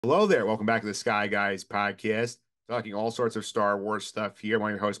Hello there. Welcome back to the Sky Guys podcast, talking all sorts of Star Wars stuff here. I'm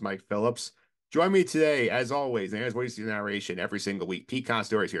your host, Mike Phillips. Join me today, as always, and as always, the narration every single week. Pete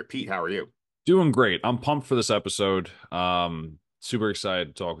Consadori is here. Pete, how are you? Doing great. I'm pumped for this episode. Super excited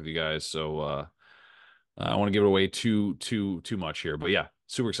to talk with you guys. I don't want to give it away too much here, but yeah,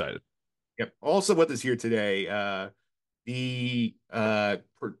 super excited. Yep. Also with us here today, the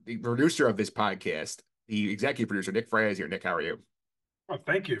producer of this podcast, the executive producer, Nick Fraietta is here. Nick, how are you? Well,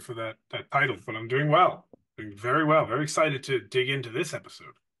 thank you for that title, but I'm doing well. Doing very well. Very excited to dig into this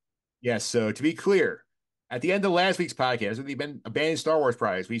episode. Yes. So to be clear, at the end of last week's podcast, with the abandoned Star Wars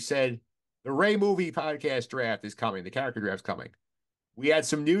prize, we said the Ray movie podcast draft is coming. The character draft's coming. We had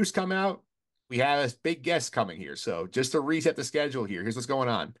some news come out. We have a big guest coming here. So just to reset the schedule here, here's what's going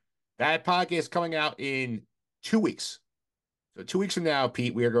on. That podcast is coming out in 2 weeks. So 2 weeks from now,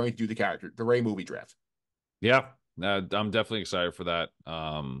 Pete, we are going to do the Ray movie draft. Yeah, I'm definitely excited for that.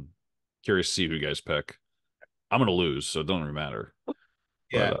 Curious to see who you guys pick. I'm gonna lose, so it don't really matter.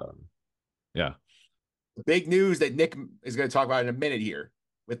 Yeah. But yeah, The big news that Nick is going to talk about in a minute here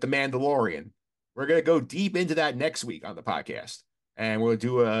with The Mandalorian. We're going to go deep into that next week on the podcast. And we'll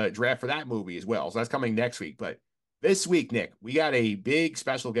do a draft for that movie as well. So that's coming next week. But this week, Nick, we got a big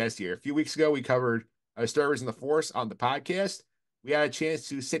special guest here. A few weeks ago, we covered Disturbance in the Force on the podcast. We had a chance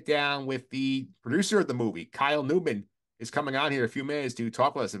to sit down with the producer of the movie. Kyle Newman is coming on here in a few minutes to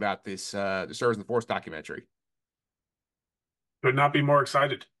talk with us about this Disturbance in the Force documentary. Could not be more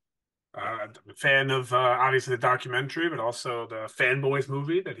excited. I'm a fan of obviously the documentary, but also the Fanboys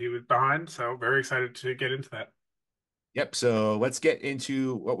movie that he was behind. So very excited to get into that. Yep. So let's get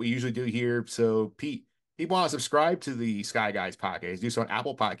into what we usually do here. So, Pete, people want to subscribe to the Sky Guys podcast. Do so on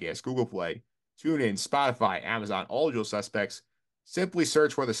Apple Podcasts, Google Play, TuneIn, Spotify, Amazon, all usual suspects. Simply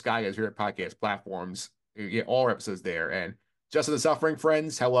search for the Sky Guys here at podcast platforms. You get all our episodes there. And just for the suffering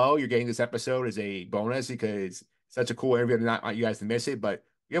friends, hello. You're getting this episode as a bonus because it's such a cool interview. I do not want you guys to miss it, but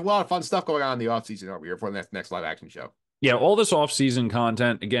we have a lot of fun stuff going on in the off season over here for the next live action show. yeah. All this off-season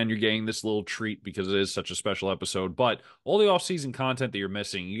content. Again, you're getting this little treat because it is such a special episode. But all the off-season content that you're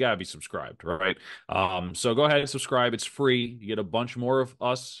missing, you gotta be subscribed, right? So go ahead and subscribe. It's free. You get a bunch more of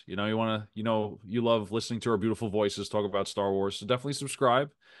us. You love listening to our beautiful voices talk about Star Wars. So definitely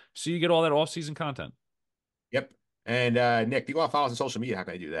subscribe so you get all that off-season content. Yep. And Nick, if you want to follow us on social media, how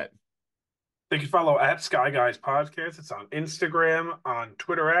can I do that? They can follow at Sky Guys Podcast. It's on Instagram, on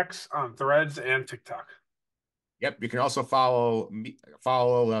Twitter X, on Threads, and TikTok. Yep, you can also follow me,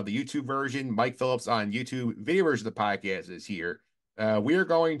 follow the YouTube version. Mike Phillips on YouTube. Video version of the podcast is here. We are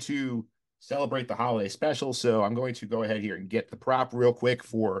going to celebrate the holiday special, so I'm going to go ahead here and get the prop real quick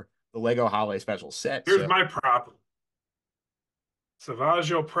for the Lego holiday special set. Here's So, my prop: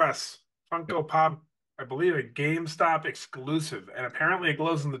 Savaggio Press Funko Pop. I believe a GameStop exclusive, and apparently it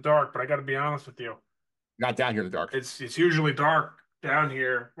glows in the dark. But I got to be honest with you, not down here in the dark. it's usually dark down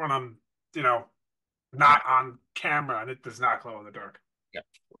here when I'm you know not on camera, and it does not glow in the dark. Yep.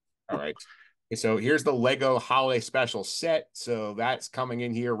 All right. Okay, so here's the Lego holiday special set. So that's coming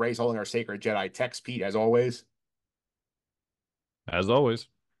in here. Ray's holding our Sacred Jedi text, Pete, as always. As always.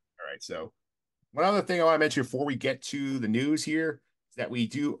 All right. So one other thing I want to mention before we get to the news here is that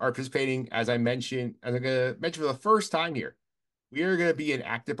we are participating, as I'm going to mention for the first time here, we are going to be an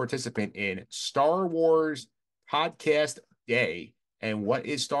active participant in Star Wars Podcast Day. And what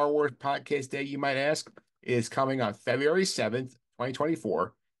is Star Wars Podcast Day, you might ask? It is coming on February 7th,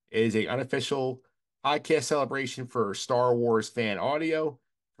 2024. It is an unofficial podcast celebration for Star Wars fan audio.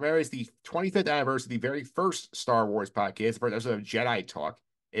 Remember, it's the 25th anniversary of the very first Star Wars podcast, the first episode of Jedi Talk,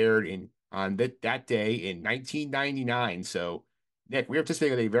 aired on that day in 1999. So, Nick, we are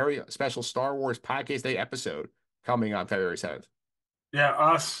participating in a very special Star Wars Podcast Day episode coming on February 7th. Yeah,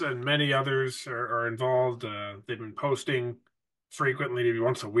 us and many others are involved. They've been posting frequently, maybe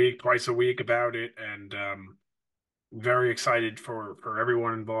once a week, twice a week about it, and very excited for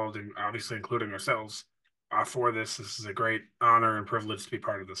everyone involved, and obviously including ourselves for this. This is a great honor and privilege to be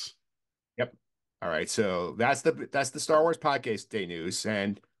part of this. Yep. All right. So that's the Star Wars Podcast Day news,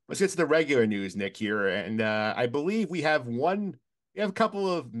 and let's get to the regular news, Nick. Here, and I believe we have a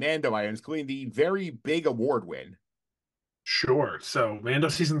couple of Mando items, including the very big award win. Sure. So Mando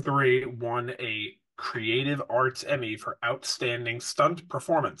season 3 won a Creative Arts Emmy for Outstanding Stunt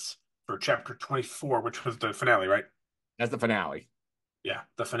Performance for Chapter 24, which was the finale, right? That's the finale. Yeah,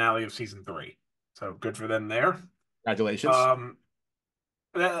 the finale of season 3. So good for them there. Congratulations.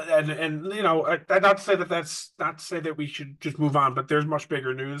 And not to say that's not to say that we should just move on, but there's much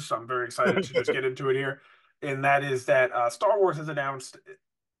bigger news. So I'm very excited to just get into it here, and that is that Star Wars has announced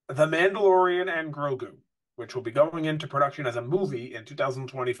The Mandalorian and Grogu which will be going into production as a movie in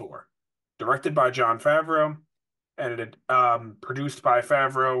 2024. Directed by Jon Favreau, and produced by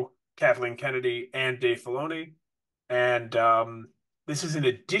Favreau, Kathleen Kennedy, and Dave Filoni. And this is in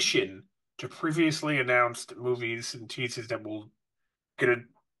addition to previously announced movies and teasers that we'll gonna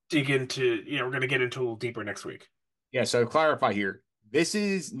dig into. We're gonna get into a little deeper next week. Yeah, so to clarify here, this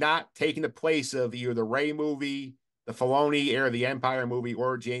is not taking the place of either the Ray movie, the Filoni Heir of the Empire movie,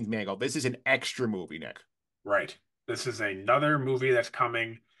 or James Mangold. This is an extra movie, Nick. Right. This is another movie that's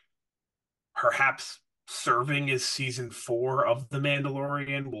coming, perhaps serving as season 4 of The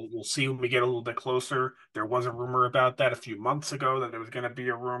Mandalorian. We'll see when we get a little bit closer. There was a rumor about that a few months ago that there was going to be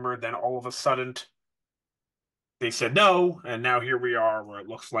a rumor. Then all of a sudden, they said no, and now here we are, where it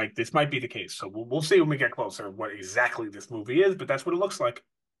looks like this might be the case. So we'll see when we get closer what exactly this movie is, but that's what it looks like.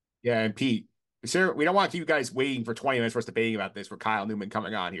 Yeah, and Pete, sir, we don't want you guys waiting for 20 minutes for us debating about this with Kyle Newman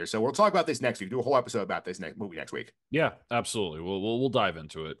coming on here. So we'll talk about this next week. Do a whole episode about this movie next week. Yeah, absolutely. We'll dive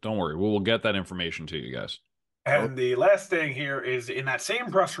into it. Don't worry. We'll get that information to you guys. And the last thing here is in that same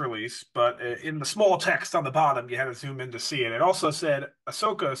press release, but in the small text on the bottom, you had to zoom in to see it. It also said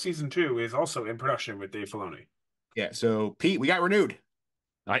Ahsoka season 2 is also in production with Dave Filoni. Yeah, so Pete, we got renewed.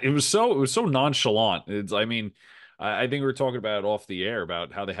 It was so nonchalant. I think we were talking about it off the air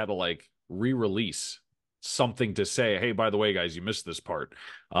about how they had to like re-release something to say, hey, by the way, guys, you missed this part.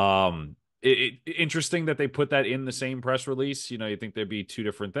 Interesting that they put that in the same press release. You think there'd be two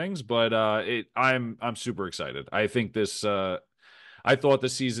different things, but I'm super excited. I think this. I thought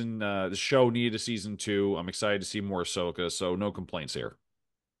the show needed a season 2. I'm excited to see more Ahsoka, so no complaints here.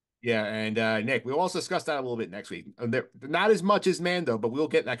 Yeah, and Nick, we'll also discuss that a little bit next week. Not as much as Mando, but we'll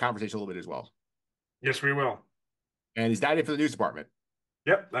get in that conversation a little bit as well. Yes, we will. And is that it for the news department?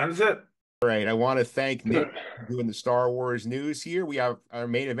 Yep, that is it. All right, I want to thank Nick for doing the Star Wars news here. We have our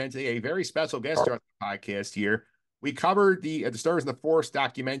main event today, a very special guest on the podcast here. We covered the Disturbance in the Force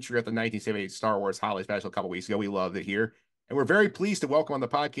documentary at the 1978 Star Wars holiday special a couple weeks ago. We loved it here. And we're very pleased to welcome on the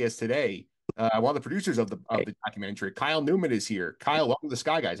podcast today one of the producers of the documentary. Kyle Newman is here. Kyle, welcome to the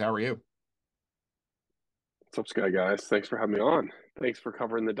Sky Guys. How are you? What's up, Sky Guys? Thanks for having me on. Thanks for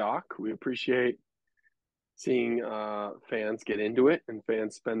covering the doc. We appreciate seeing fans get into it and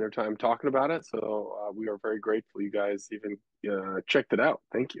fans spend their time talking about it. So we are very grateful you guys even checked it out.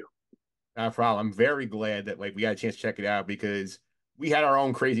 Thank you. No problem. I'm very glad that we got a chance to check it out because we had our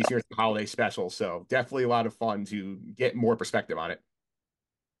own crazy series holiday special. So definitely a lot of fun to get more perspective on it.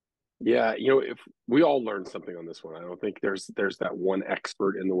 Yeah, if we all learned something on this one. I don't think there's that one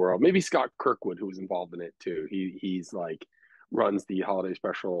expert in the world. Maybe Scott Kirkwood, who was involved in it too. He's runs the holiday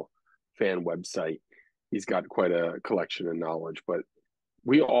special fan website. He's got quite a collection of knowledge, but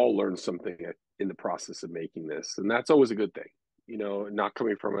we all learned something in the process of making this, and that's always a good thing. Not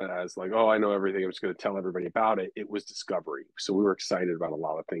coming from it as oh, I know everything, I'm just going to tell everybody about it. It was discovery, so we were excited about a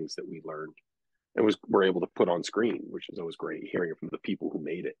lot of things that we learned and we're able to put on screen, which is always great hearing it from the people who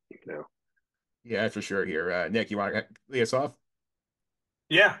made it. Yeah, that's for sure. Here, Nick, you want to lead us off?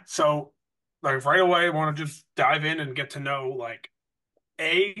 Yeah, so right away, I want to just dive in and get to know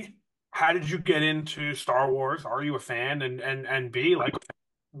how did you get into Star Wars? Are you a fan? And B,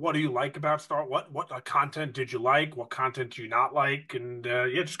 what do you like about what content did you like? What content do you not like? And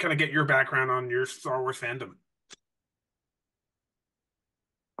just kind of get your background on your Star Wars fandom.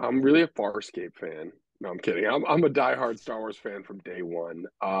 I'm really a Farscape fan. No, I'm kidding. I'm a diehard Star Wars fan from day one.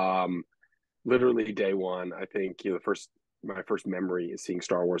 Literally day one. I think my first memory is seeing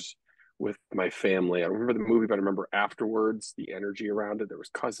Star Wars with my family. I don't remember the movie, but I remember afterwards the energy around it. There was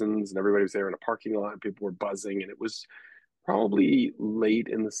cousins and everybody was there in a parking lot and people were buzzing, and it was probably late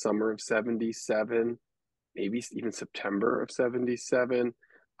in the summer of 77, maybe even September of 77.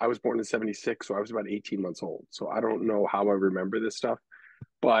 I was born in 76, so I was about 18 months old. So I don't know how I remember this stuff.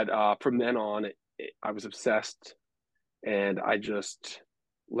 But from then on, I was obsessed, and I just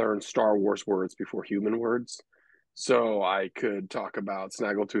learned Star Wars words before human words. So I could talk about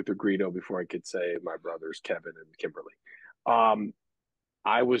Snaggletooth or Greedo before I could say my brothers, Kevin and Kimberly.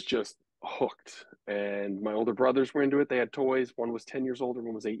 I was just hooked, and my older brothers were into it. They had toys. One was 10 years older,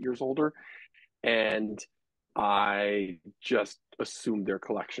 one was 8 years older. And I just assumed their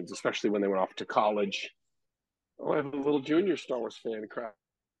collections, especially when they went off to college. Oh, I have a little junior Star Wars fan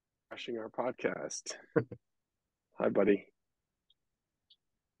crashing our podcast. Hi, buddy.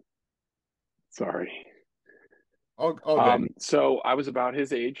 Sorry. So I was about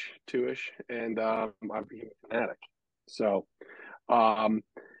his age, 2-ish, and I became a fanatic. So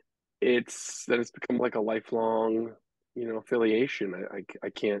it's become like a lifelong, affiliation. I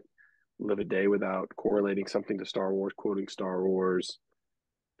can't live a day without correlating something to Star Wars, quoting Star Wars,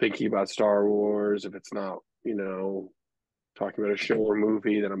 thinking about Star Wars. If it's not talking about a show or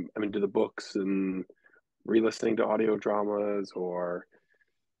movie, that I'm into the books and re-listening to audio dramas, or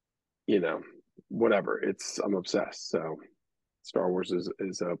whatever. I'm obsessed. So Star Wars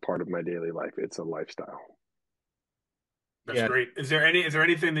is a part of my daily life. It's a lifestyle. That's Yeah, great. Is there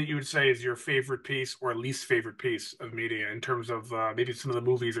anything that you would say is your favorite piece or least favorite piece of media in terms of maybe some of the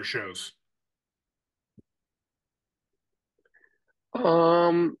movies or shows?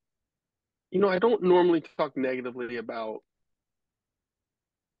 Um, I don't normally talk negatively about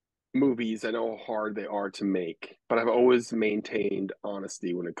movies. I know how hard they are to make, but I've always maintained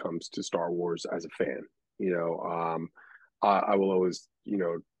honesty when it comes to Star Wars as a fan. I will always,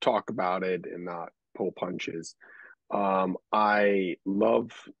 talk about it and not pull punches. I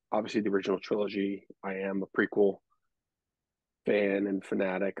love, obviously, the original trilogy. I am a prequel fan and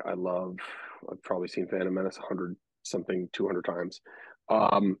fanatic. I've probably seen Phantom Menace 100 something, 200 times.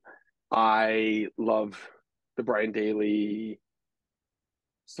 Um, I love the Brian Daley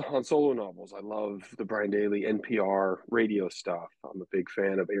Han Solo novels. I love the Brian Daley NPR radio stuff. I'm a big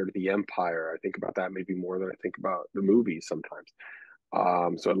fan of Heir to the Empire. I think about that maybe more than I think about the movies sometimes.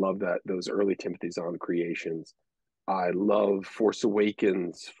 So I love those early Timothy Zahn creations. I love Force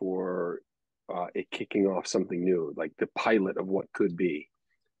Awakens for it kicking off something new, like the pilot of what could be.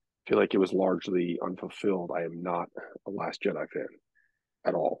 I feel like it was largely unfulfilled. I am not a Last Jedi fan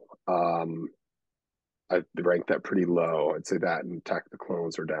at all. I rank that pretty low. I'd say that and Attack of the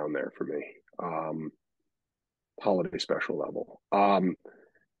Clones are down there for me. Holiday special level.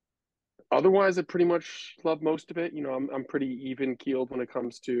 Otherwise, I pretty much love most of it. I'm pretty even keeled when it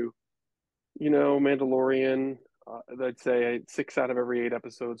comes to Mandalorian. I'd say 6 out of every 8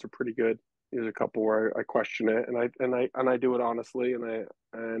 episodes are pretty good. There's a couple where I question it, and I do it honestly,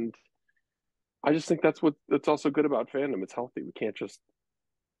 and I just think that's also good about fandom. It's healthy. We can't just.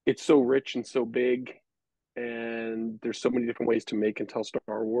 It's so rich and so big, and there's so many different ways to make and tell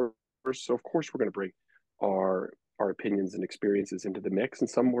Star Wars. So of course we're going to bring our opinions and experiences into the mix, and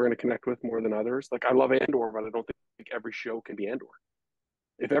some we're going to connect with more than others. Like I love Andor, but I don't think every show can be Andor.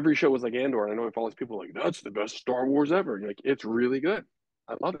 If every show was like Andor, and I know if all these people are like that's the best Star Wars ever, and you're like it's really good,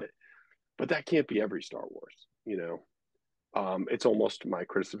 I love it, but that can't be every Star Wars. It's almost my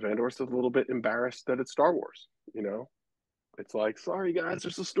criticism of Andor is a little bit embarrassed that it's Star Wars. It's like sorry guys,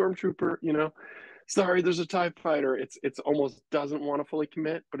 there's a stormtrooper. Sorry, there's a TIE fighter. It's almost doesn't want to fully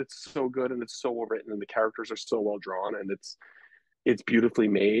commit, but it's so good and it's so well written and the characters are so well drawn and it's beautifully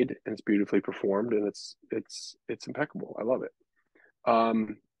made and it's beautifully performed and it's impeccable. I love it.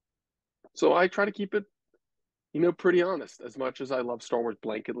 Um, so I try to keep it, pretty honest. As much as I love Star Wars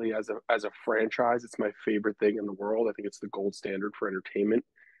blanketly as a franchise, it's my favorite thing in the world. I think it's the gold standard for entertainment.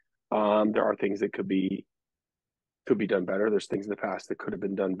 There are things that could be done better. There's things in the past that could have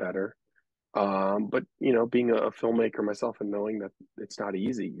been done better. But being a filmmaker myself and knowing that it's not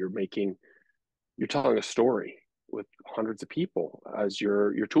easy, you're telling a story with hundreds of people as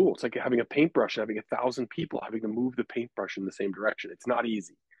your tool. It's like having a paintbrush and having 1,000 people having to move the paintbrush in the same direction. It's not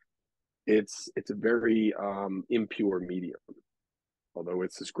easy. It's a very impure medium, although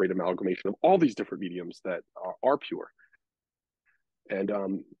it's this great amalgamation of all these different mediums that are pure. And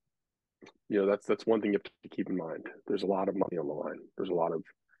that's one thing you have to keep in mind. There's a lot of money on the line. There's a lot of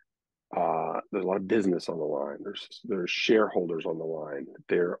business on the line. There's shareholders on the line.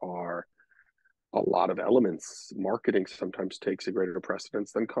 There are a lot of elements. Marketing sometimes takes a greater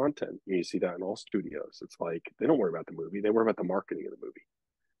precedence than content. You see that in all studios. It's like they don't worry about the movie; they worry about the marketing of the movie.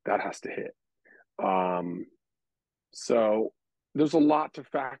 That has to hit. So there's a lot to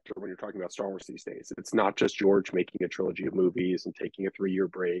factor when you're talking about Star Wars these days. It's not just George making a trilogy of movies and taking a 3-year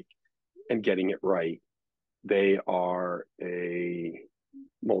break and getting it right. They are a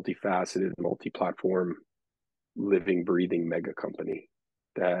multifaceted, multi-platform, living, breathing mega company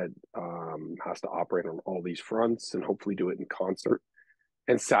that has to operate on all these fronts and hopefully do it in concert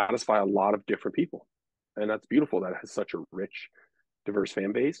and satisfy a lot of different people. And that's beautiful that it has such a rich, diverse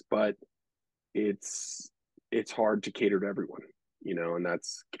fan base, but it's hard to cater to everyone, and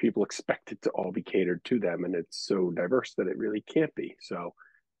that's people expect it to all be catered to them, and it's so diverse that it really can't be. So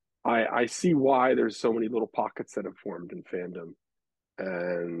I see why there's so many little pockets that have formed in fandom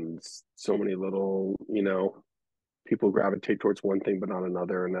and so many little, people gravitate towards one thing but not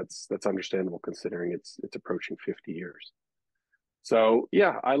another, and that's understandable considering it's approaching 50 years. So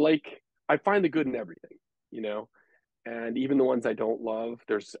yeah, I find the good in everything, and even the ones I don't love,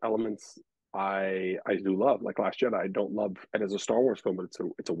 there's elements I do love, like Last Jedi. I don't love it as a Star Wars film, but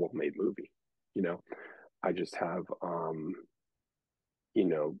it's a well made movie. I just have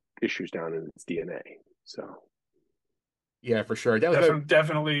issues down in its DNA. So Yeah, for sure. That was good.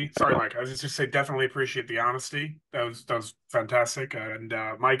 Definitely. Sorry, Mike. I was just say definitely appreciate the honesty. That was fantastic. And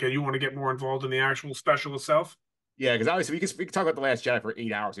Mike, you want to get more involved in the actual special itself? Yeah, because obviously we can talk about the Last Jedi for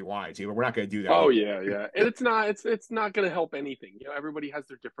 8 hours if we wanted to, but we're not going to do that Oh here. yeah, yeah. And it's not going to help anything. You know, everybody has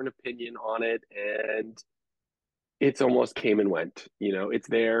their different opinion on it, and it's almost came and went. You know, it's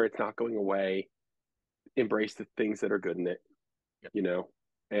there. It's not going away. Embrace the things that are good in it. Yep. You know,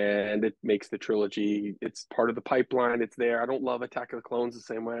 and it makes the trilogy. It's part of the pipeline. It's there. I don't love Attack of the Clones the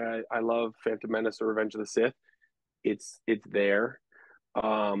same way I love Phantom Menace or Revenge of the Sith. It's there.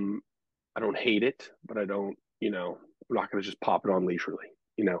 Um, I don't hate it, but I don't. You know, I'm not going to just pop it on leisurely.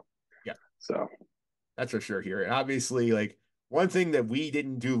 You know, Yeah, so. that's for sure here. And obviously, like one thing that we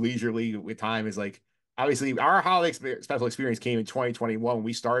didn't do leisurely with time is like obviously our holiday special experience came in 2021 when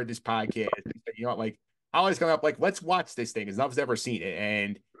we started this podcast. We said, you know, like holidays coming up, like let's watch this thing because none of us ever seen it,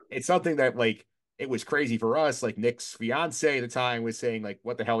 and it's something that like it was crazy for us. Like Nick's fiance at the time was saying like,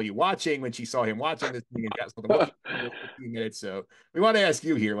 "What the hell are you watching?" When she saw him watching this thing and got something look for 15 minutes. So we want to ask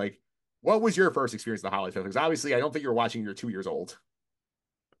you here, like, what was your first experience of the holiday special? Because obviously, I don't think you were watching. You're 2 years old.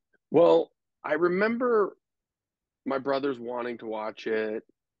 Well, I remember my brothers wanting to watch it.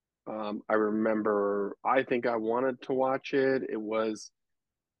 I remember, I think I wanted to watch it.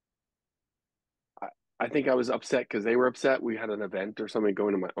 I, I think I was upset because they were upset. We had an event or something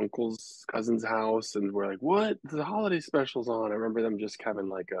going to my uncle's cousin's house, and we're like, "What? The holiday special's on." I remember them just having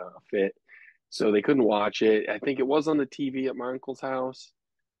like a fit, so they couldn't watch it. I think it was on the TV at my uncle's house,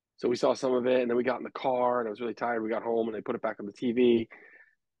 so we saw some of it, and then we got in the car, and I was really tired. We got home, and they put it back on the TV,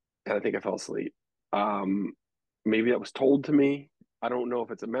 and I think I fell asleep. Um, Maybe that was told to me. I don't know if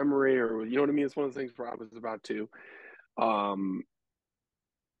it's a memory or you know what I mean. It's one of the things where I was about to. Um,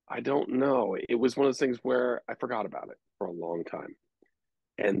 I don't know. It was one of those things where I forgot about it for a long time,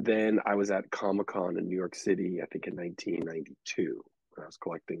 and then I was at Comic Con in New York City. I think in 1992. I was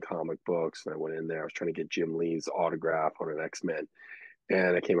collecting comic books, and I went in there. I was trying to get Jim Lee's autograph on an X-Men,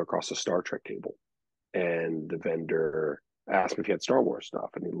 and I came across a Star Trek table, and the vendor asked me if he had Star Wars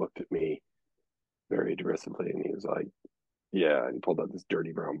stuff, and he looked at me very derisively, and he was like, yeah, and he pulled out this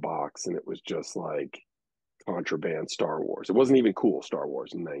dirty brown box, and it was just like contraband Star Wars. It wasn't even cool Star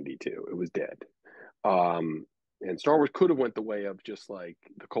Wars in '92. It was dead. Um, and Star Wars could have went the way of just like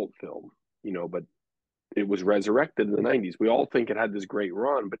the cult film, you know, but it was resurrected in the '90s. We all think it had this great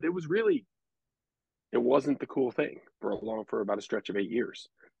run, but it wasn't the cool thing for about a stretch of 8 years.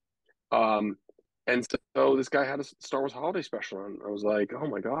 Um, and so this guy had a Star Wars holiday special, and I was like, oh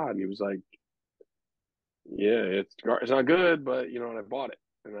my god! And he was like, yeah, it's not good, but you know, and I bought it,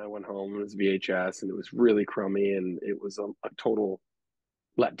 and I went home and it was VHS, and it was really crummy, and it was a total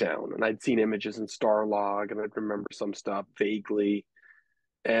letdown. And I'd seen images in Starlog, and I'd remember some stuff vaguely,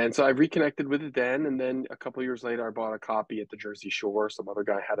 and so I reconnected with it then. And then a couple of years later, I bought a copy at the Jersey Shore. Some other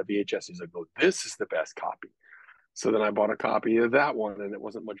guy had a VHS. He's like, "Oh, this is the best copy." So then I bought a copy of that one, and it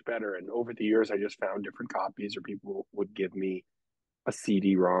wasn't much better. And over the years, I just found different copies, or people would give me a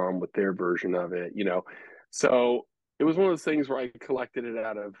CD-ROM with their version of it, you know. So it was one of those things where I collected it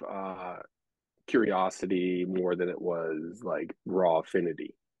out of curiosity more than it was like raw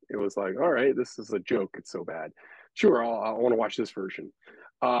affinity. It was like, all right, this is a joke. It's so bad. Sure, I want to watch this version.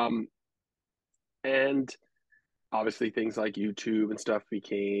 Um, and obviously, things like YouTube and stuff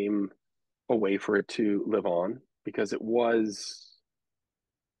became a way for it to live on because it was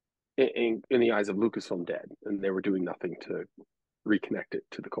in the eyes of Lucasfilm dead, and they were doing nothing to reconnect it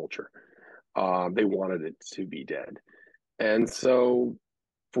to the culture. They wanted it to be dead. And so,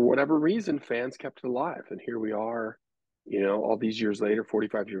 for whatever reason, fans kept it alive. And here we are, you know, all these years later,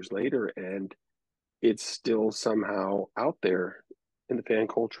 45 years later, and it's still somehow out there in the fan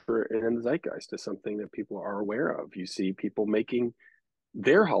culture and in the zeitgeist as something that people are aware of. You see people making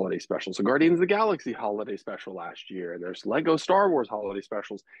their holiday specials. So Guardians of the Galaxy holiday special last year, and there's Lego Star Wars holiday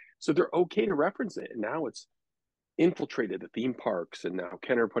specials. So they're okay to reference it. And now it's infiltrated the theme parks, and now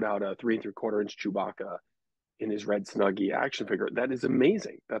Kenner put out a 3 3/4 inch Chewbacca in his red Snuggie action figure. That is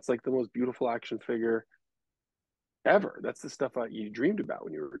amazing. That's like the most beautiful action figure ever. That's the stuff you dreamed about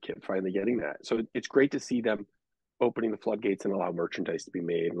when you were a kid, finally getting that. So it's great to see them opening the floodgates and allow merchandise to be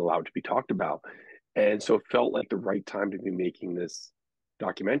made and allowed to be talked about. And so it felt like the right time to be making this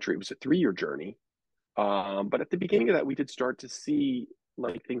documentary. It was a 3 year journey. But at the beginning of that, we did start to see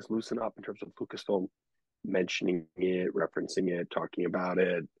like things loosen up in terms of Lucasfilm mentioning it, referencing it, talking about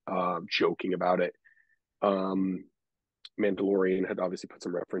it, joking about it. Mandalorian had obviously put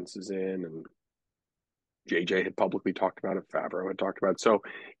some references in, and JJ had publicly talked about it. Favreau had talked about it. So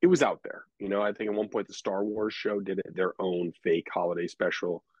it was out there. You know, I think at one point the Star Wars show did their own fake holiday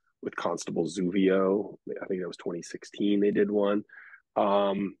special with Constable Zuvio. I think that was 2016 they did one.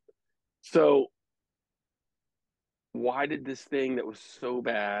 So why did this thing that was so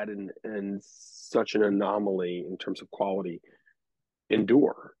bad and such an anomaly in terms of quality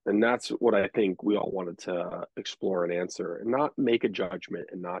endure? And that's what I think we all wanted to explore and answer, and not make a judgment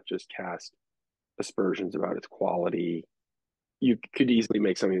and not just cast aspersions about its quality. You could easily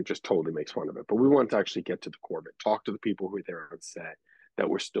make something that just totally makes fun of it, but we want to actually get to the core of it, talk to the people who were there on set that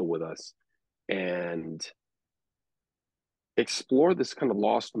were still with us, and explore this kind of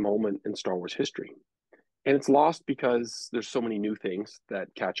lost moment in Star Wars history. And it's lost because there's so many new things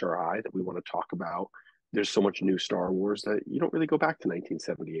that catch our eye that we want to talk about. There's so much new Star Wars that you don't really go back to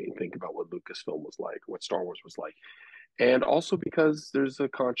 1978 and think about what Lucasfilm was like, what Star Wars was like. And also because there's a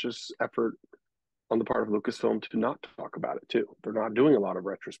conscious effort on the part of Lucasfilm to not talk about it too. They're not doing a lot of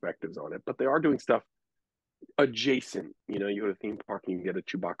retrospectives on it, but they are doing stuff adjacent. You know, you go to a theme park and you get a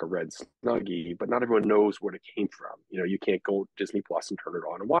Chewbacca red Snuggie, but not everyone knows where it came from. You know, you can't go Disney Plus and turn it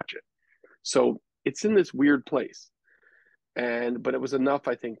on and watch it. So it's in this weird place. But it was enough,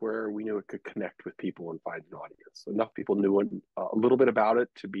 I think, where we knew it could connect with people and find an audience. Enough people knew a little bit about it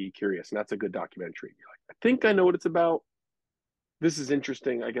to be curious, and that's a good documentary. You're like, I think I know what it's about. This is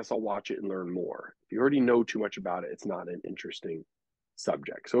interesting. I guess I'll watch it and learn more. If you already know too much about it, it's not an interesting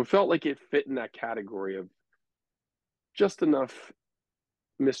subject. So it felt like it fit in that category of just enough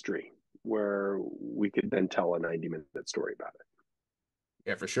mystery where we could then tell a 90-minute story about it.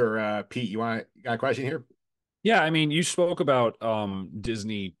 Yeah, for sure. Pete, you got a question here? Yeah, I mean, you spoke about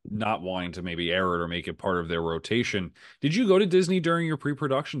Disney not wanting to maybe air it or make it part of their rotation. Did you go to Disney during your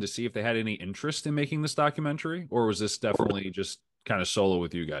pre-production to see if they had any interest in making this documentary, or was this definitely just kind of solo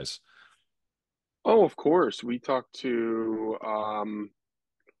with you guys? Oh, of course. We talked to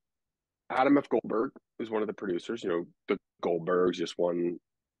Adam F. Goldberg, who's one of the producers. You know, the Goldbergs just won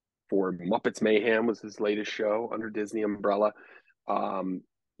for Muppets Mayhem was his latest show under Disney umbrella.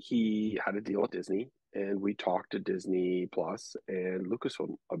 He had a deal at Disney, and we talked to Disney Plus and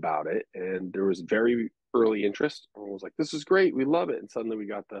Lucasfilm about it, and there was very early interest. Everyone was like, "This is great, we love it," and suddenly we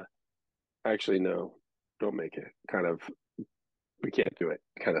got the, "Actually, no, don't make it," kind of, "We can't do it,"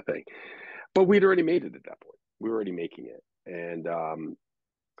 kind of thing. But we'd already made it at that point. We were already making it, and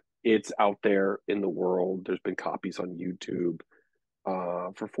it's out there in the world. There's been copies on YouTube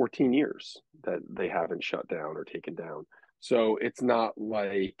for 14 years that they haven't shut down or taken down. So it's not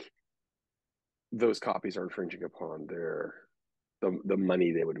like those copies are infringing upon the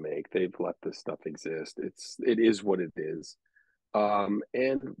money they would make. They've let this stuff exist. It is what it is.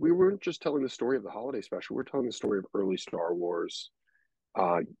 And we weren't just telling the story of the holiday special. We're telling the story of early Star Wars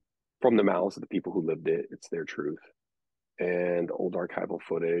from the mouths of the people who lived it. It's their truth. And old archival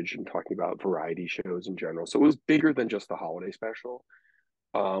footage and talking about variety shows in general. So it was bigger than just the holiday special.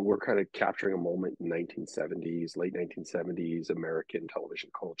 We're kind of capturing a moment in 1970s, late 1970s American television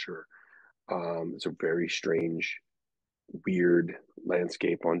culture. It's a very strange, weird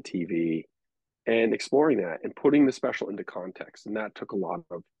landscape on TV, and exploring that and putting the special into context. And that took a lot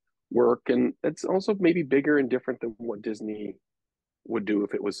of work. And it's also maybe bigger and different than what Disney would do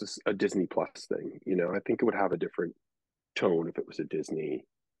if it was a Disney Plus thing. You know, I think it would have a different tone if it was a Disney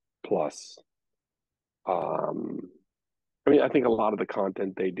Plus. I mean, I think a lot of the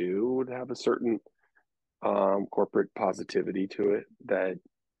content they do would have a certain corporate positivity to it that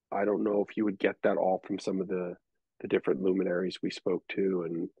I don't know if you would get that all from some of the different luminaries we spoke to,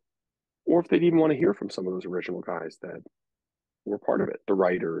 and or if they'd even want to hear from some of those original guys that were part of it, the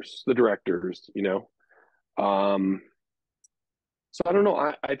writers, the directors, you know. So I don't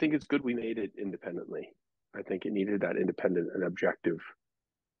know. I think it's good we made it independently. I think it needed that independent and objective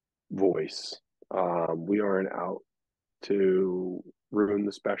voice. We aren't out to ruin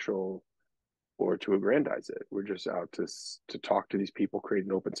the special or to aggrandize it. We're just out to talk to these people, create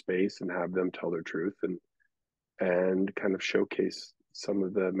an open space, and have them tell their truth and kind of showcase some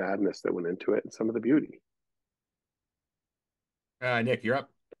of the madness that went into it and some of the beauty. Nick, you're up.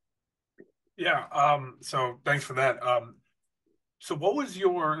 Yeah. So thanks for that. So what was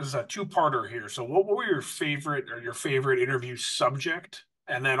this is a two-parter here. So what were your favorite interview subject?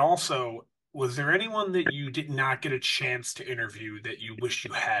 And then also, was there anyone that you did not get a chance to interview that you wish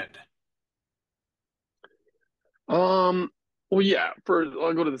you had? Well, yeah,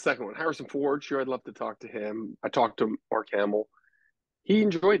 I'll go to the second one. Harrison Ford, sure, I'd love to talk to him. I talked to Mark Hamill. He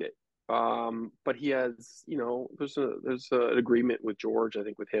enjoyed it. But he has, you know, there's an agreement with George, I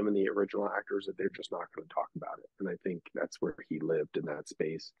think, with him and the original actors that they're just not going to talk about it. And I think that's where he lived in that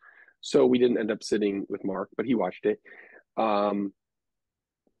space. So we didn't end up sitting with Mark, but he watched it.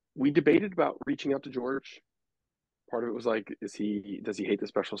 We debated about reaching out to George Part of it was like, does he hate the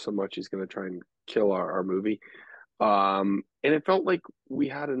special so much he's going to try and kill our movie? And it felt like we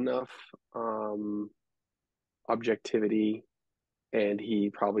had enough objectivity, and he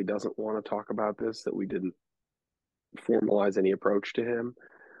probably doesn't want to talk about this, that we didn't formalize any approach to him.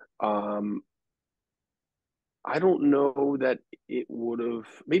 Um, I don't know that it would have,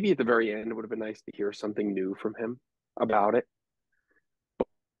 maybe at the very end, it would have been nice to hear something new from him about it.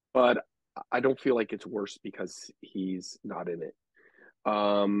 But I don't feel like it's worse because he's not in it.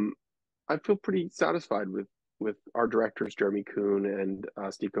 I feel pretty satisfied with our directors, Jeremy Kuhn and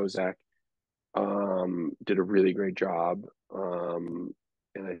Steve Kozak. Did a really great job.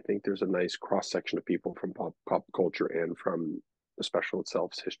 And I think there's a nice cross section of people from pop culture and from the special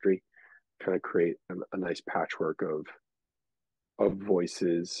itself's history, kind of create a nice patchwork of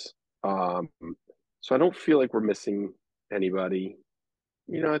voices. So I don't feel like we're missing anybody.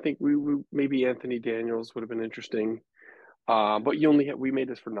 I think we maybe Anthony Daniels would have been interesting. But we made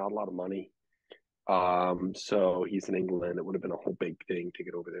this for not a lot of money. So he's in England. It would have been a whole big thing to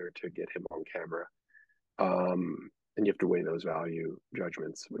get over there to get him on camera. And you have to weigh those value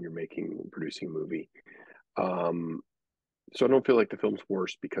judgments when you're producing a movie. So I don't feel like the film's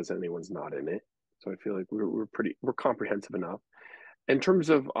worse because anyone's not in it. So I feel like we're comprehensive enough. In terms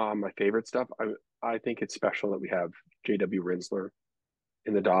of my favorite stuff, I think it's special that we have J.W. Rinsler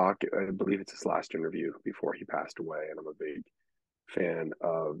in the doc. I believe it's his last interview before he passed away, and I'm a big fan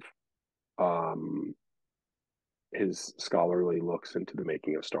of his scholarly looks into the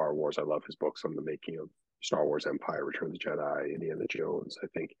making of Star Wars. I love his books on the making of Star Wars Empire, Return of the Jedi, Indiana Jones. I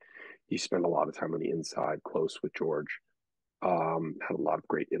think he spent a lot of time on the inside, close with George. Had a lot of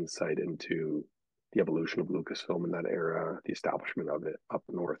great insight into the evolution of Lucasfilm in that era, the establishment of it up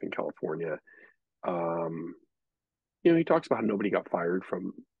north in California. He talks about how nobody got fired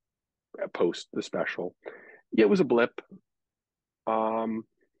from post the special. Yeah, it was a blip.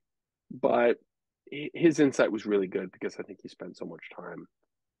 But his insight was really good because I think he spent so much time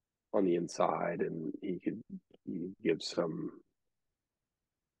on the inside, and he give some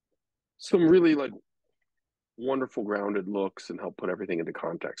really like wonderful grounded looks and help put everything into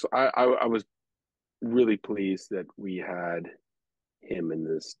context. So I was really pleased that we had him in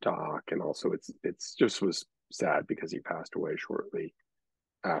this doc, and also it's just was sad because he passed away shortly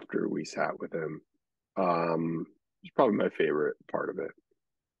after we sat with him. It's probably my favorite part of it.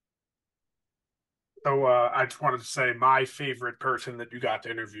 So I just wanted to say my favorite person that you got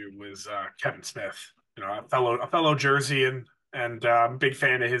to interview was Kevin Smith. A fellow Jerseyan, and I'm a big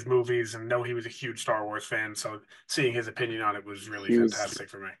fan of his movies, and know he was a huge Star Wars fan. So seeing his opinion on it was really He was, fantastic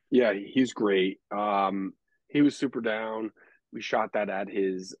for me. yeah, he's great. He was super down. We shot that at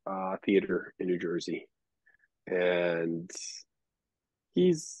his theater in New Jersey, and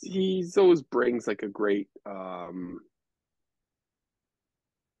he's always brings like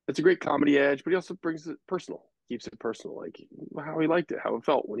it's a great comedy edge, but he also brings it personal, keeps it personal, like how he liked it, how it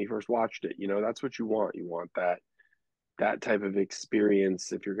felt when he first watched it. That's what you want. You want that type of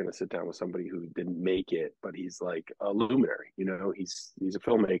experience if you're going to sit down with somebody who didn't make it, but he's like a luminary. He's a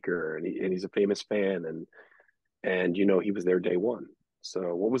filmmaker, and he's a famous fan, and he was there day one.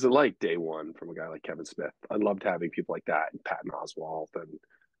 So what was it like day one from a guy like Kevin Smith? I loved having people like that, and Patton Oswalt and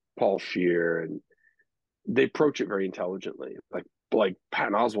Paul Scheer, and they approach it very intelligently. Like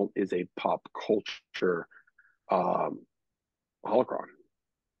Patton Oswalt is a pop culture holocron.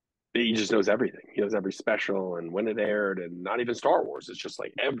 He just knows everything. He knows every special and when it aired, and not even Star Wars. It's just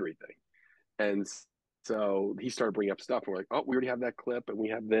like everything. And so he started bringing up stuff, and we're like, oh, we already have that clip, and we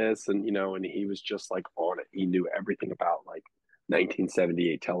have this, and and he was just like on it. He knew everything about like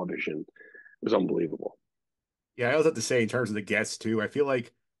 1978 television. It was unbelievable. Yeah, I also have to say in terms of the guests too, I feel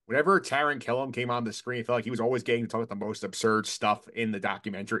like whenever Taron Killam came on the screen, I felt like he was always getting to talk about the most absurd stuff in the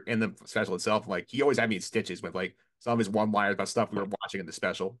documentary, in the special itself. Like he always had me in stitches with like some of his one-liners about stuff we were watching in the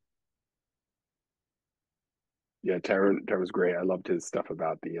special. Yeah, Taron was great. I loved his stuff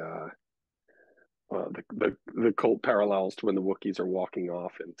about the cult parallels to when the Wookiees are walking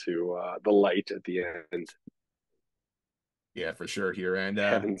off into the light at the end. Yeah, for sure here. And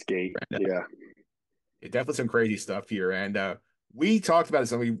Heaven's Gate. Yeah. definitely some crazy stuff here. And we talked about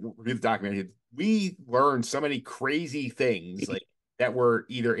this when we reviewed the documentary. We learned so many crazy things like that were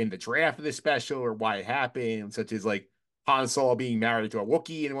either in the draft of the special or why it happened, such as like Han Solo being married to a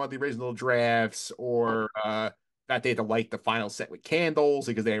Wookiee in one of the original drafts, or that they had to light the final set with candles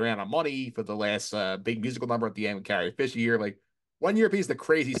because they ran out of money for the last big musical number at the end with Carrie Fisher year. Like, one year piece, the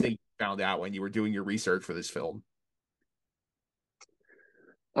craziest thing you found out when you were doing your research for this film.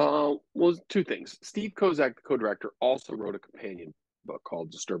 Well, two things. Steve Kozak, the co-director, also wrote a companion book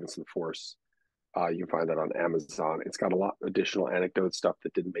called Disturbance in the Force, You can find that on Amazon. It's got a lot of additional anecdote stuff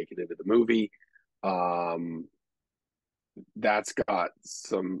that didn't make it into the movie. Um, that's got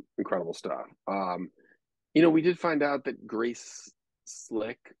some incredible stuff. We did find out that Grace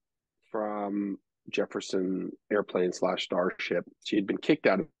Slick from Jefferson Airplane / Starship, she had been kicked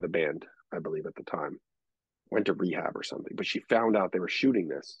out of the band, I believe, at the time, went to rehab or something. But she found out they were shooting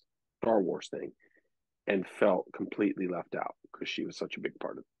this Star Wars thing and felt completely left out because she was such a big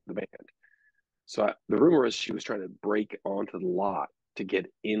part of the band. So the rumor is she was trying to break onto the lot to get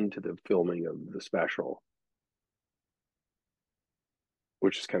into the filming of the special,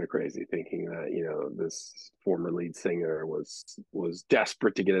 which is kind of crazy, thinking that this former lead singer was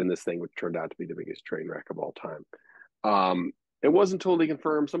desperate to get in this thing, which turned out to be the biggest train wreck of all time. It wasn't totally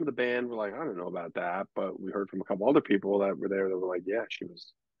confirmed. Some of the band were like, I don't know about that, but we heard from a couple other people that were there that were like, yeah, she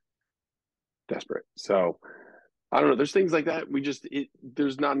was desperate. So I don't know. There's things like that.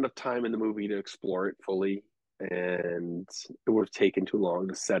 There's not enough time in the movie to explore it fully, and it would have taken too long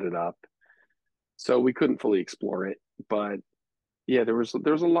to set it up. So we couldn't fully explore it. But yeah, there's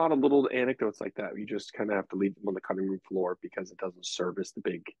a lot of little anecdotes like that. You just kind of have to leave them on the cutting room floor because it doesn't service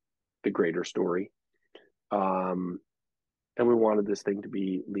the greater story. And we wanted this thing to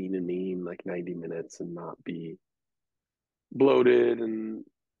be lean and mean, like 90 minutes, and not be bloated and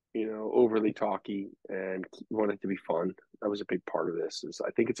overly talky, and want it to be fun. That was a big part of this. Is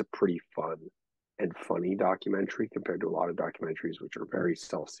I think it's a pretty fun and funny documentary compared to a lot of documentaries which are very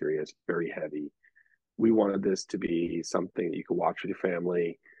self-serious, very heavy. We wanted this to be something that you could watch with your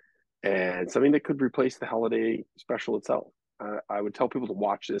family and something that could replace the holiday special itself. I would tell people to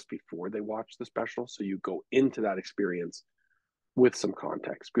watch this before they watch the special, so you go into that experience with some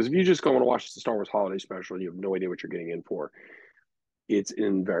context. Because if you just go and watch the Star Wars holiday special and you have no idea what you're getting in for, it's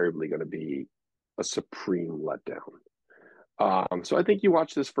invariably going to be a supreme letdown. So I think you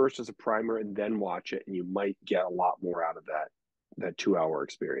watch this first as a primer and then watch it, and you might get a lot more out of that 2-hour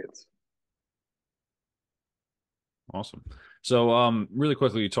experience. Awesome. So, really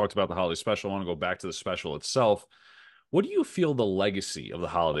quickly, you talked about the holiday special. I want to go back to the special itself. What do you feel the legacy of the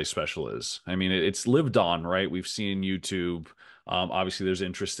holiday special is? I mean, it's lived on, right? We've seen YouTube. Obviously, there's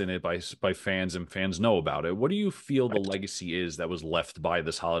interest in it by fans, and fans know about it. What do you feel the legacy is that was left by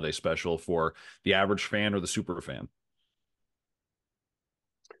this holiday special for the average fan or the super fan?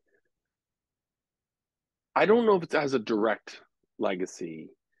 I don't know if it has a direct legacy.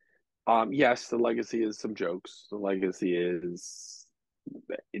 Yes, the legacy is some jokes. The legacy is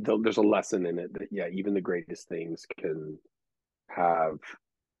there's a lesson in it that yeah, even the greatest things can have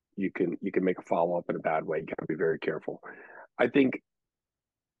you can make a follow up in a bad way. You got to be very careful. I think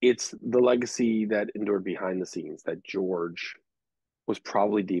it's the legacy that endured behind the scenes, that George was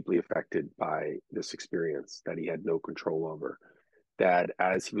probably deeply affected by this experience that he had no control over. That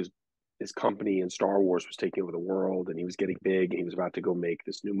as his company and Star Wars was taking over the world, and he was getting big, and he was about to go make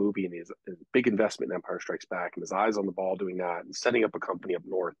this new movie, and his big investment in Empire Strikes Back, and his eyes on the ball doing that, and setting up a company up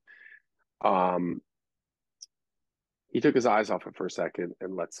north. He took his eyes off it for a second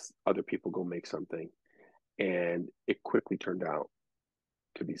and lets other people go make something, and it quickly turned out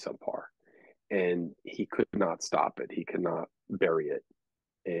to be subpar. And he could not stop it. He could not bury it,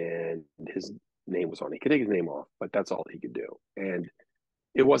 and his name was on it. He could take his name off, but that's all he could do. And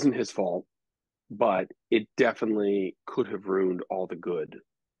it wasn't his fault, but it definitely could have ruined all the good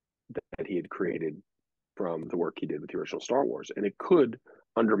that he had created from the work he did with the original Star Wars. And it could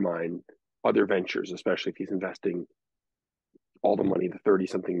undermine other ventures, especially if he's investing all the money, the 30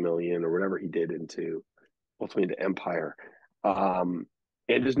 something million or whatever he did into ultimately into Empire, and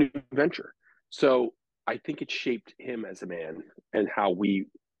his new venture. So I think it shaped him as a man and how we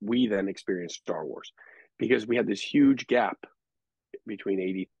then experienced Star Wars, because we had this huge gap between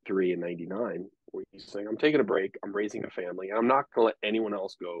 83 and 99 where he's saying, I'm taking a break, I'm raising a family, and I'm not going to let anyone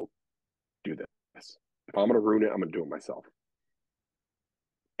else go do this. If I'm going to ruin it, I'm going to do it myself.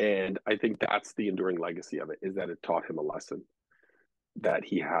 And I think that's the enduring legacy of it, is that it taught him a lesson that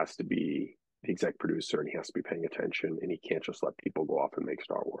he has to be the exec producer, and he has to be paying attention, and he can't just let people go off and make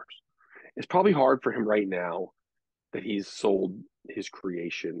Star Wars. It's probably hard for him right now that he's sold his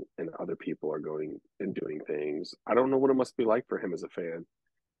creation and other people are going and doing things. I don't know what it must be like for him as a fan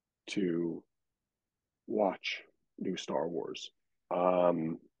to watch new Star Wars.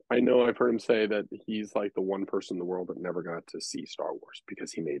 I know I've heard him say that he's like the one person in the world that never got to see Star Wars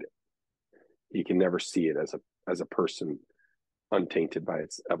because he made it. He can never see it as a person untainted by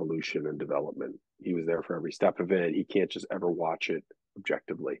its evolution and development. He was there for every step of it. He can't just ever watch it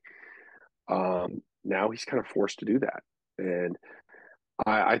objectively. Now he's kind of forced to do that. And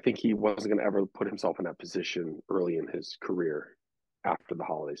I think he wasn't going to ever put himself in that position early in his career after the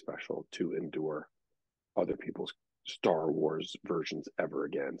holiday special to endure other people's Star Wars versions ever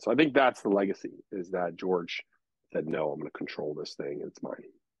again. So I think that's the legacy, is that George said, no, I'm going to control this thing. It's mine.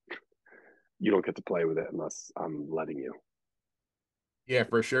 You don't get to play with it unless I'm letting you. Yeah,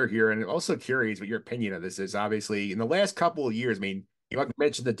 for sure here. And I'm also curious what your opinion of this is. Obviously, in the last couple of years, I mean, you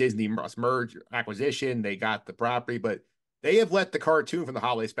mentioned the Disney merge acquisition, they got the property, but they have let the cartoon from the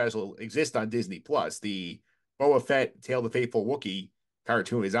holiday special exist on Disney Plus. The Boba Fett, Tale of the Faithful Wookiee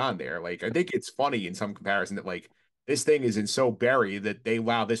cartoon is on there. Like, I think it's funny in some comparison that like this thing isn't so buried that they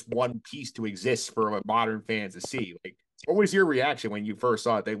allow this one piece to exist for like, modern fans to see. Like, what was your reaction when you first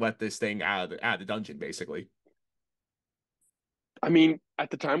saw it? They let this thing out of the dungeon, basically. I mean, at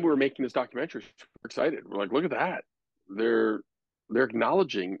the time we were making this documentary, we're excited. We're like, look at that. They're they're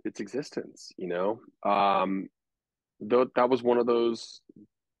acknowledging its existence, you know. Though that was one of those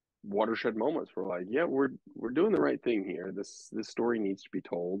watershed moments where like, yeah, we're doing the right thing here. This story needs to be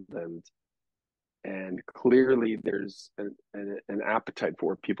told, and clearly there's an appetite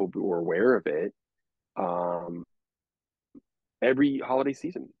for it. People who are aware of it. Um, every holiday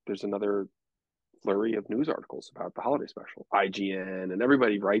season, there's another flurry of news articles about the holiday special. IGN and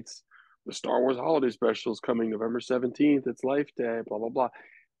everybody writes the Star Wars holiday special is coming November 17th. It's Life Day, blah, blah, blah.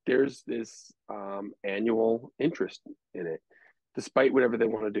 There's this annual interest in it, despite whatever they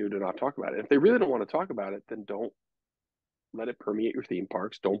want to do to not talk about it. If they really don't want to talk about it, then don't let it permeate your theme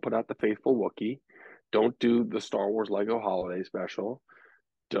parks. Don't put out the Faithful Wookiee. Don't do the Star Wars Lego holiday special.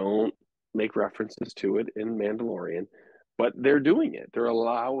 Don't make references to it in Mandalorian. But they're doing it. They're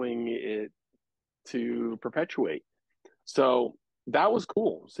allowing it to perpetuate. So that was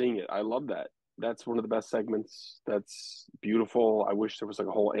cool seeing it. I love that. That's one of the best segments. That's beautiful. I wish there was like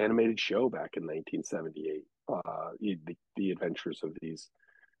a whole animated show back in 1978. The adventures of these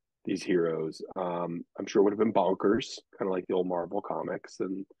heroes. I'm sure it would have been bonkers, kind of like the old Marvel comics,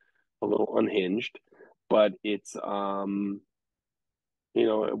 and a little unhinged. But it's it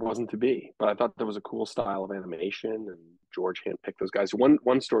wasn't to be. But I thought there was a cool style of animation, and George handpicked those guys.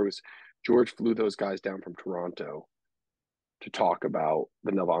 One story was George flew those guys down from Toronto to talk about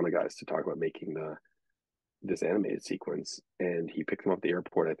the Nelvana guys to talk about making this animated sequence, and he picked them up at the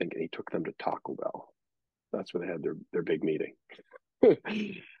airport, I think, and he took them to Taco Bell. That's where they had their big meeting. I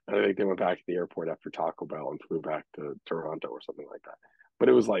think they went back to the airport after Taco Bell and flew back to Toronto or something like that. But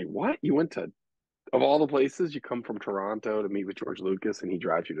it was like, what? You went to, of all the places, you come from Toronto to meet with George Lucas and he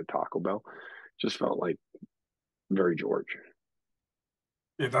drives you to Taco Bell? Just felt like very George.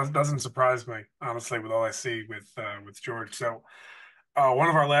 It doesn't surprise me, honestly, with all I see with George. So, one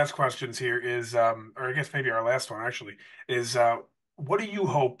of our last questions here is, or I guess maybe our last one actually, is what do you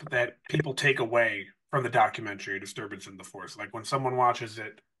hope that people take away from the documentary Disturbance in the Force? Like when someone watches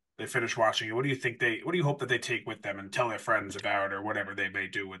it, they finish watching it. What do you hope that they take with them and tell their friends about, or whatever they may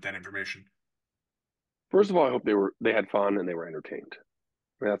do with that information? First of all, I hope they had fun and they were entertained.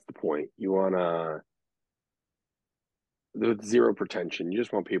 I mean, that's the point. You want to with zero pretension. You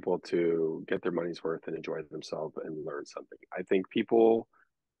just want people to get their money's worth and enjoy themselves and learn something. I think people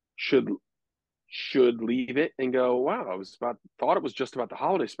should leave it and go, wow, thought it was just about the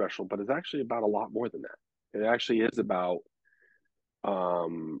holiday special, but it's actually about a lot more than that. It actually is about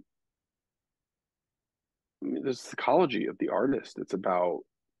um the psychology of the artist. It's about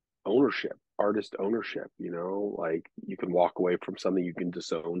ownership, artist ownership, like you can walk away from something, you can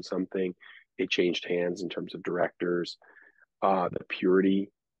disown something. It changed hands in terms of directors, the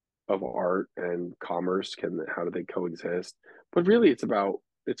purity of art and commerce, how do they coexist? But really it's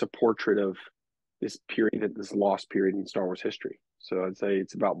a portrait of this lost period in Star Wars history. So I'd say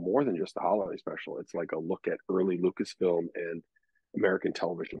it's about more than just the holiday special. It's like a look at early Lucasfilm and American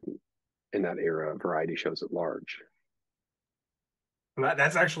television in that era, variety shows at large.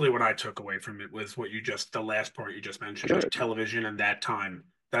 That's actually what I took away from it was the last part you just mentioned, just Good. television and that time.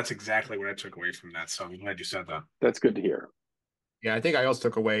 That's exactly what I took away from that. So I'm glad you said that. That's good to hear. Yeah, I think I also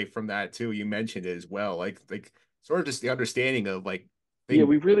took away from that too. You mentioned it as well, like sort of just the understanding of like Yeah, things.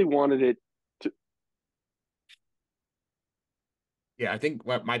 we really wanted it to. Yeah, I think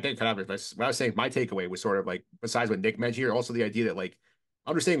what my thing kind of what I was saying, my takeaway was sort of like besides what Nick mentioned here, also the idea that like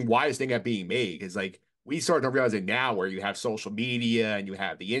understanding why this thing got being made is like we start to realize it now where you have social media and you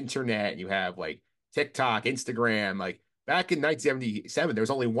have the internet and you have like TikTok, Instagram. Like back in 1977, there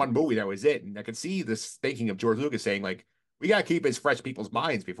was only one movie that was it, and I could see this thinking of George Lucas saying like we got to keep it fresh in people's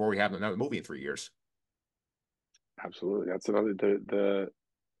minds before we have another movie in 3 years. Absolutely, that's another the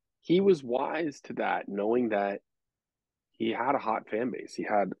he was wise to that, knowing that he had a hot fan base. He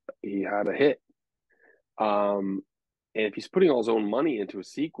had a hit. Um, And if he's putting all his own money into a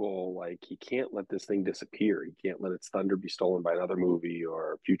sequel, like he can't let this thing disappear. He can't let its thunder be stolen by another movie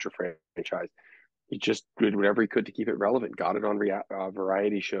or future franchise. He just did whatever he could to keep it relevant. Got it on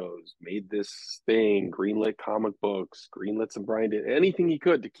variety shows, made this thing, greenlit comic books, greenlit some Brian did anything he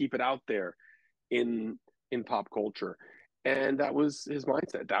could to keep it out there in pop culture. And that was his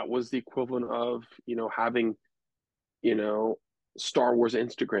mindset. That was the equivalent of, having, you know, Star Wars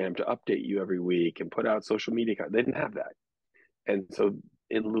Instagram to update you every week and put out social media. They didn't have that. And so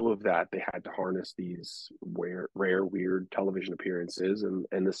in lieu of that, they had to harness these rare, weird television appearances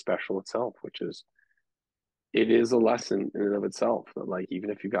and the special itself, which is, it is a lesson in and of itself. That, like, even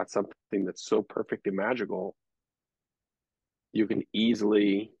if you got something that's so perfect and magical, you can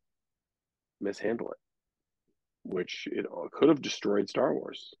easily mishandle it, which it could have destroyed Star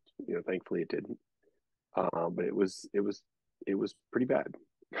Wars. Thankfully it didn't. But it was pretty bad.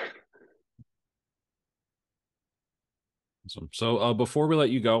 Awesome. So before we let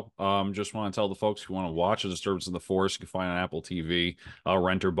you go, just want to tell the folks who want to watch A Disturbance in the Forest, you can find it on Apple TV,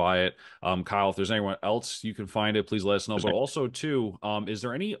 rent or buy it. Kyle, if there's anyone else you can find it, please let us know. But also, too, is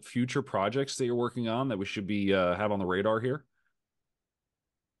there any future projects that you're working on that we should be have on the radar here?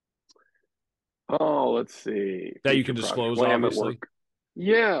 Oh, let's see. That you can Future projects. disclose, Well, I'm at obviously. work.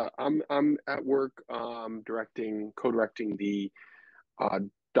 Yeah, I'm at work, co-directing the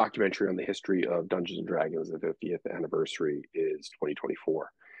documentary on the history of Dungeons and Dragons. The 50th anniversary is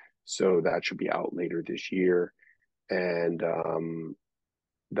 2024, so that should be out later this year. And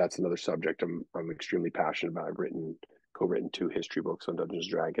that's another subject I'm extremely passionate about. I've co-written 2 history books on Dungeons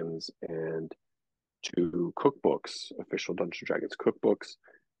and Dragons and 2 cookbooks, official Dungeons and Dragons cookbooks,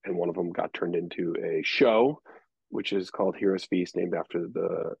 and one of them got turned into a show, which is called Heroes Feast, named after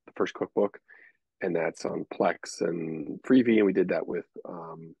the first cookbook, and that's on Plex and Freevee, and we did that with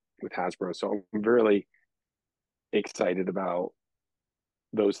Hasbro. So I'm really excited about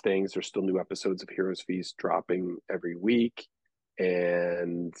those things. There's still new episodes of Heroes Feast dropping every week,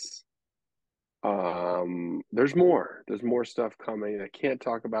 and there's more stuff coming I can't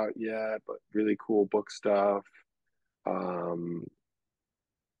talk about yet, but really cool book stuff.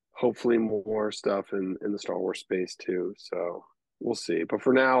 Hopefully more stuff in the Star Wars space too, so we'll see. But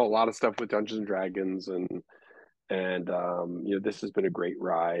for now, a lot of stuff with Dungeons and Dragons, and this has been a great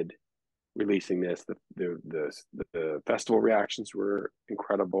ride releasing this. The festival reactions were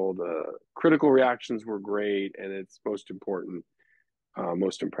incredible, the critical reactions were great, and it's most important,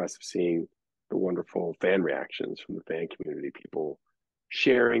 most impressive seeing the wonderful fan reactions from the fan community, people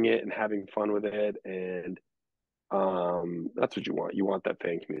sharing it and having fun with it. And that's what you want. You want that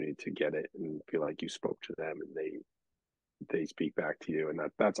fan community to get it and feel like you spoke to them and they speak back to you, and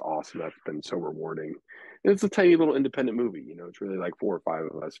that's awesome. That's been so rewarding. And it's a tiny little independent movie. It's really like 4 or 5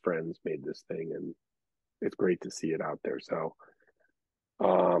 of us friends made this thing, and it's great to see it out there. So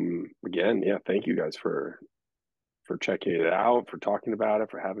again, yeah, thank you guys for checking it out, for talking about it,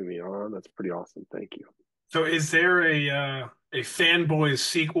 for having me on. That's pretty awesome. Thank you. So is there a fanboys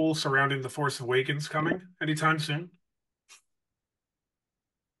sequel surrounding The Force Awakens coming anytime soon?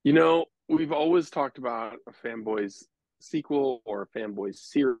 We've always talked about a fanboys sequel or a fanboys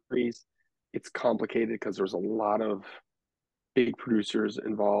series. It's complicated because there's a lot of big producers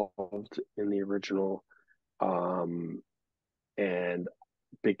involved in the original, and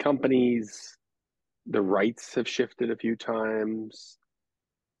big companies. The rights have shifted a few times.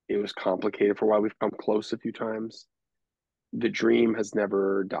 It was complicated for a while. We've come close a few times. The dream has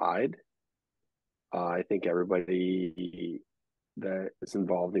never died. I think everybody that is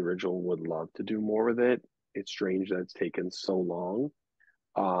involved in the original would love to do more with it. It's strange that it's taken so long.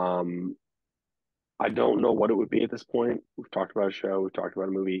 I don't know what it would be at this point. We've talked about a show, we've talked about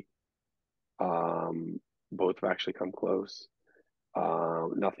a movie. Both have actually come close.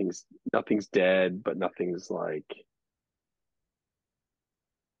 Nothing's dead, but nothing's like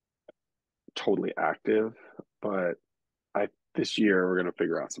totally active. But this year we're gonna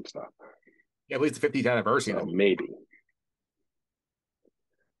figure out some stuff. Yeah, at least the 50th anniversary. So maybe.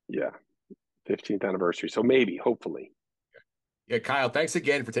 Yeah. 15th anniversary. So maybe, hopefully. Yeah, Kyle, thanks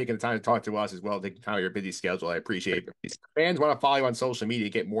again for taking the time to talk to us as well, taking time out of your busy schedule. I appreciate it. If fans want to follow you on social media,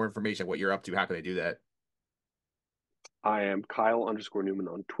 get more information on what you're up to. How can they do that? I am Kyle_Newman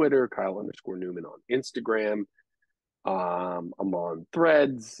on Twitter, Kyle_Newman on Instagram. I'm on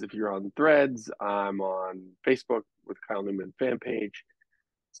Threads. If you're on Threads, I'm on Facebook with Kyle Newman fan page.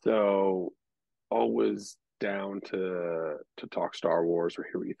 So always down to talk Star Wars or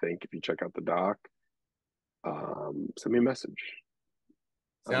hear what you think. If you check out the doc, send me a message.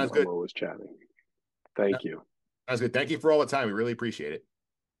 Sounds good. I'm always chatting. Thank you. Sounds good. Thank you for all the time. We really appreciate it.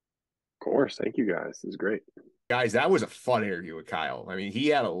 Of course. Thank you guys. This is great. Guys, that was a fun interview with Kyle. I mean, he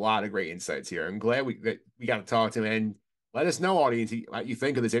had a lot of great insights here. I'm glad that we got to talk to him, and let us know, audience, what you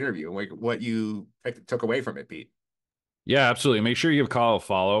think of this interview and like what you took away from it, Pete. Yeah, absolutely. Make sure you give Kyle a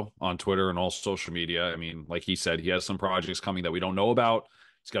follow on Twitter and all social media. I mean, like he said, he has some projects coming that we don't know about.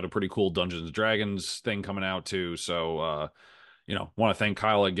 He's got a pretty cool Dungeons and Dragons thing coming out too. So, want to thank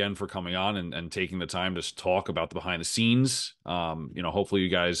Kyle again for coming on and taking the time to talk about the behind the scenes. Hopefully you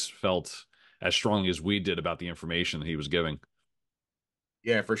guys felt as strongly as we did about the information that he was giving.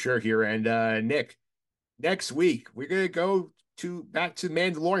 Yeah, for sure here. And Nick, next week we're gonna go back to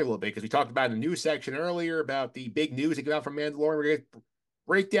Mandalorian a little bit because we talked about in the news section earlier about the big news that came out from Mandalorian. We're gonna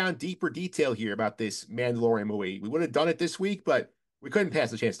break down deeper detail here about this Mandalorian movie. We would have done it this week, but we couldn't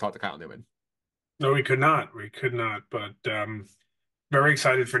pass the chance to talk to Kyle Newman. No, we could not. We could not. But very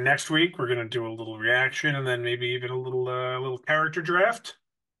excited for next week. We're gonna do a little reaction and then maybe even a little character draft.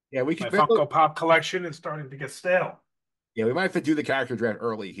 Yeah, we My could. Funko Pop collection is starting to get stale. Yeah, we might have to do the character draft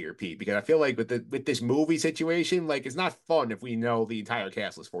early here, Pete, because I feel like with this movie situation, like it's not fun if we know the entire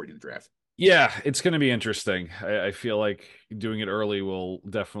cast list before we do the draft. Yeah, it's going to be interesting. I feel like doing it early will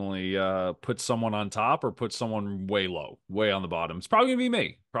definitely put someone on top or put someone way low, way on the bottom. It's probably going to be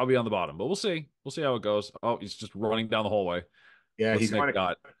me, probably on the bottom, but we'll see. We'll see how it goes. Oh, he's just running down the hallway. Yeah, What's he's Nick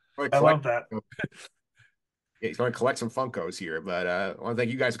got? I love that. Yeah, he's going to collect some Funkos here, but I want to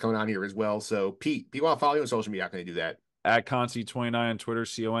thank you guys for coming on here as well. So, Pete, people want to follow you on social media. How can they do that? At Consy29 on Twitter,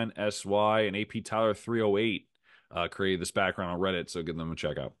 CONSY, and AP Tyler 308 created this background on Reddit, so give them a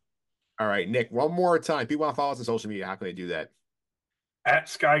check out. All right, Nick, one more time. People want to follow us on social media. How can they do that? At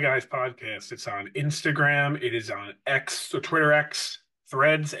Sky Guys Podcast. It's on Instagram. It is on X, so Twitter X,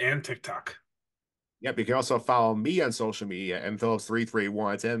 Threads, and TikTok. Yep, you can also follow me on social media,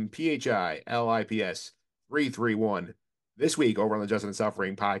 mphillips331. It's MPHILIPS 331. This week over on the Justice and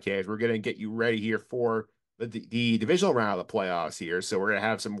Suffering podcast, we're going to get you ready here for the divisional round of the playoffs here. So we're going to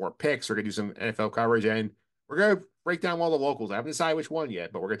have some more picks. We're going to do some NFL coverage, and we're going to break down one of the locals. I haven't decided which one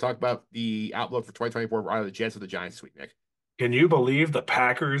yet, but we're going to talk about the outlook for 2024 out of the Jets with the Giants this week, Nick. Can you believe the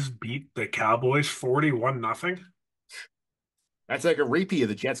Packers beat the Cowboys 41-0? That's like a repeat of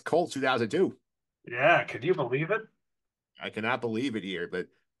the Jets Colts 2002. Yeah, can you believe it? I cannot believe it here, but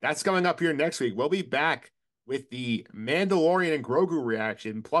that's coming up here next week. We'll be back with the Mandalorian and Grogu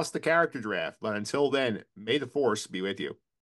reaction plus the character draft. But until then, may the Force be with you.